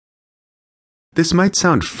This might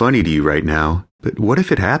sound funny to you right now, but what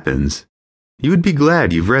if it happens? You would be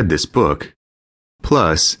glad you've read this book.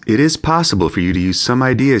 Plus, it is possible for you to use some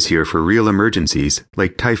ideas here for real emergencies,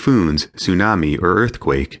 like typhoons, tsunami, or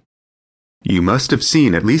earthquake. You must have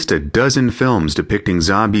seen at least a dozen films depicting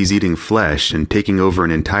zombies eating flesh and taking over an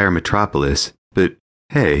entire metropolis, but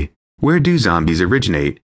hey, where do zombies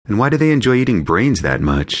originate, and why do they enjoy eating brains that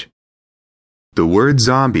much? The word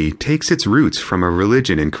zombie takes its roots from a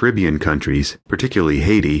religion in Caribbean countries, particularly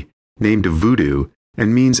Haiti, named voodoo,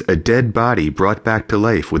 and means a dead body brought back to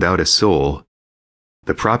life without a soul.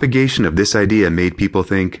 The propagation of this idea made people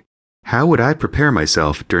think, how would I prepare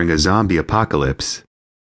myself during a zombie apocalypse?